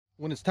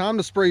When it's time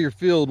to spray your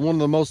field, one of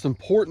the most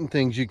important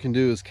things you can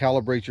do is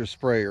calibrate your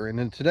sprayer. And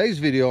in today's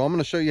video, I'm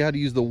going to show you how to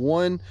use the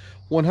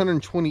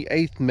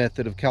 1/128th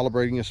method of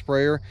calibrating a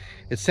sprayer.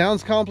 It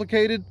sounds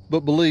complicated,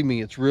 but believe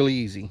me, it's really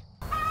easy.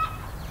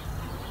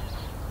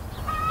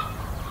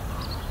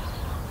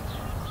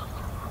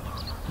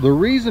 The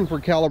reason for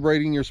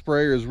calibrating your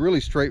sprayer is really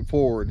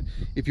straightforward.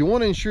 If you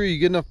want to ensure you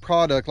get enough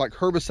product like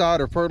herbicide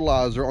or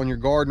fertilizer on your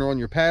garden or on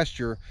your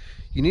pasture,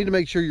 you need to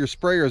make sure your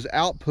sprayer is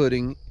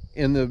outputting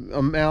in the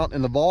amount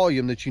and the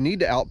volume that you need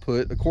to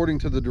output according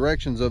to the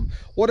directions of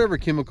whatever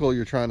chemical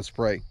you're trying to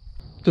spray.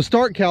 To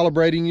start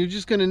calibrating, you're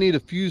just going to need a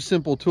few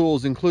simple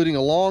tools, including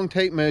a long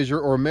tape measure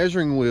or a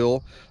measuring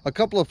wheel, a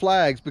couple of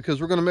flags,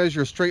 because we're going to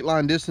measure a straight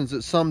line distance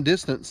at some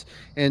distance,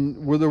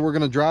 and whether we're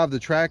going to drive the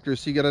tractor,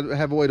 so you got to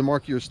have a way to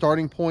mark your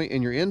starting point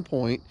and your end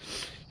point.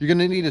 You're going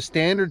to need a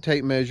standard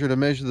tape measure to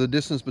measure the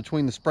distance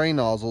between the spray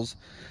nozzles.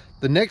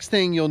 The next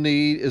thing you'll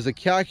need is a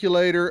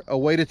calculator, a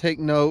way to take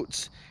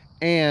notes,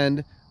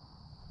 and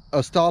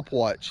a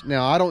stopwatch.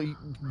 Now, I don't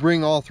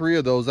bring all three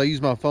of those. I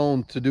use my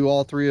phone to do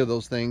all three of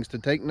those things, to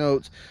take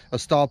notes, a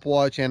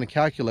stopwatch, and a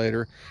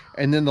calculator.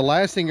 And then the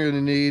last thing you're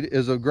going to need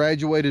is a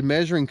graduated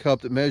measuring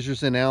cup that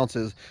measures in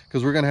ounces,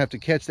 because we're going to have to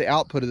catch the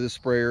output of this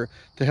sprayer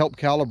to help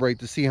calibrate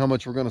to see how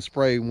much we're going to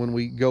spray when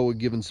we go a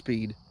given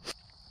speed.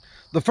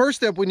 The first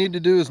step we need to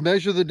do is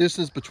measure the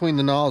distance between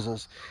the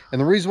nozzles. And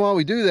the reason why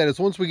we do that is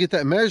once we get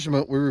that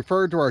measurement, we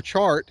refer to our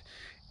chart,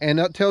 and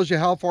that tells you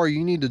how far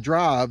you need to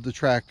drive the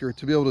tractor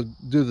to be able to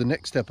do the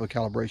next step of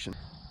calibration.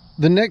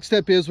 The next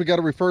step is we got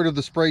to refer to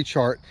the spray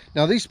chart.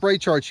 Now, these spray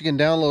charts, you can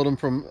download them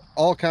from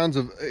all kinds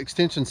of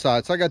extension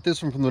sites. I got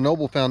this one from the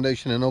Nozzle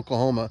Foundation in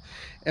Oklahoma.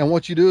 And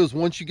what you do is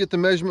once you get the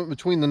measurement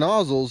between the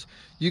nozzles,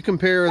 you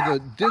compare the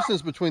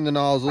distance between the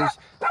nozzles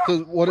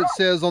to what it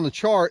says on the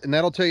chart, and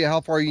that'll tell you how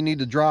far you need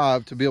to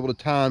drive to be able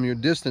to time your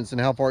distance and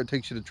how far it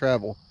takes you to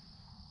travel.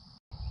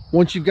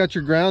 Once you've got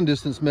your ground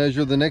distance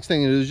measured, the next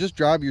thing to do is just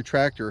drive your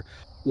tractor.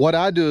 What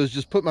I do is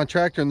just put my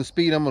tractor in the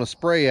speed I'm going to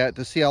spray at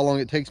to see how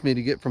long it takes me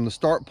to get from the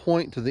start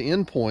point to the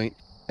end point.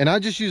 And I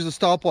just use the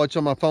stopwatch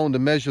on my phone to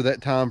measure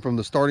that time from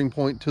the starting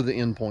point to the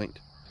end point.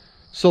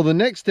 So the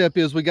next step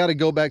is we got to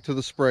go back to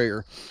the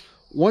sprayer.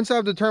 Once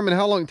I've determined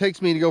how long it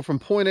takes me to go from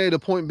point A to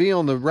point B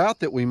on the route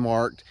that we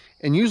marked,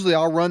 and usually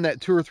I'll run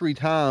that 2 or 3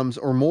 times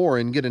or more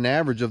and get an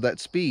average of that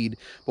speed.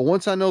 But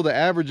once I know the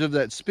average of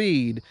that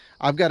speed,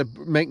 I've got to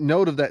make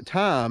note of that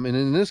time. And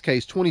in this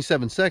case,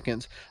 27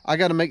 seconds, I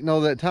got to make note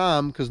of that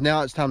time because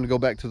now it's time to go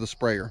back to the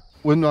sprayer.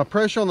 With my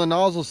pressure on the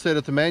nozzle set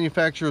at the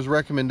manufacturer's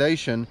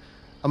recommendation,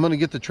 I'm going to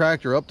get the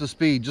tractor up to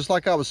speed just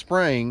like I was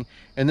spraying,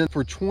 and then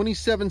for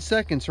 27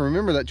 seconds, and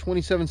remember that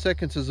 27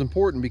 seconds is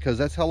important because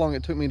that's how long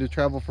it took me to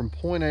travel from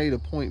point A to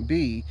point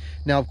B.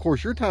 Now, of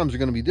course, your times are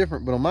going to be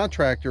different, but on my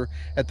tractor,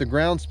 at the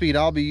ground speed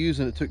I'll be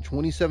using, it took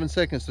 27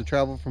 seconds to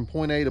travel from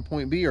point A to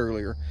point B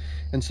earlier.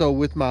 And so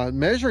with my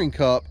measuring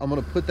cup, I'm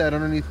going to put that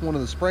underneath one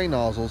of the spray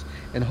nozzles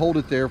and hold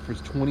it there for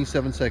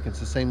 27 seconds,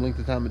 the same length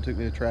of time it took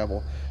me to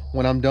travel.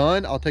 When I'm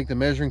done, I'll take the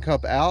measuring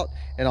cup out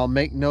and I'll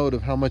make note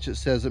of how much it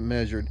says it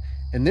measured.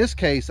 In this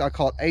case, I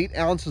caught 8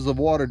 ounces of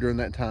water during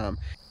that time.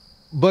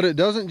 But it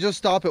doesn't just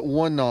stop at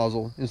one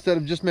nozzle. Instead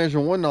of just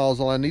measuring one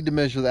nozzle, I need to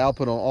measure the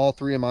output on all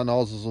 3 of my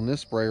nozzles on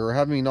this sprayer, or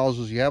how many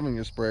nozzles you have on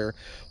your sprayer.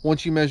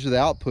 Once you measure the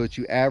output,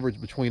 you average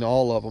between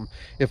all of them.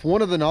 If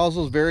one of the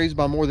nozzles varies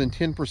by more than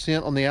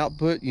 10% on the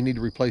output, you need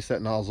to replace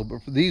that nozzle.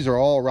 But these are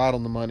all right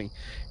on the money.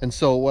 And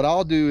so what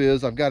I'll do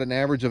is I've got an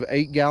average of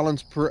 8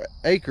 gallons per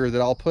acre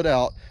that I'll put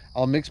out.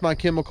 I'll mix my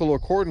chemical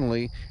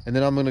accordingly, and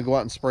then I'm going to go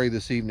out and spray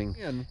this evening.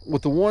 And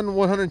with the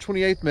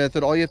 1/128th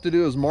method, all you have to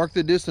do is mark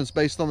the distance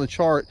based on the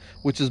chart,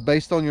 which is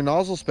based on your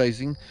nozzle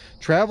spacing,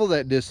 travel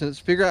that distance,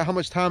 figure out how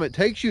much time it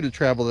takes you to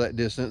travel that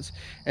distance,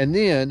 and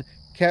then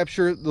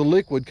capture the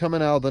liquid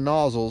coming out of the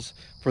nozzles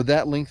for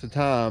that length of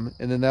time,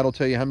 and then that'll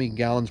tell you how many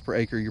gallons per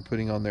acre you're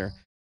putting on there.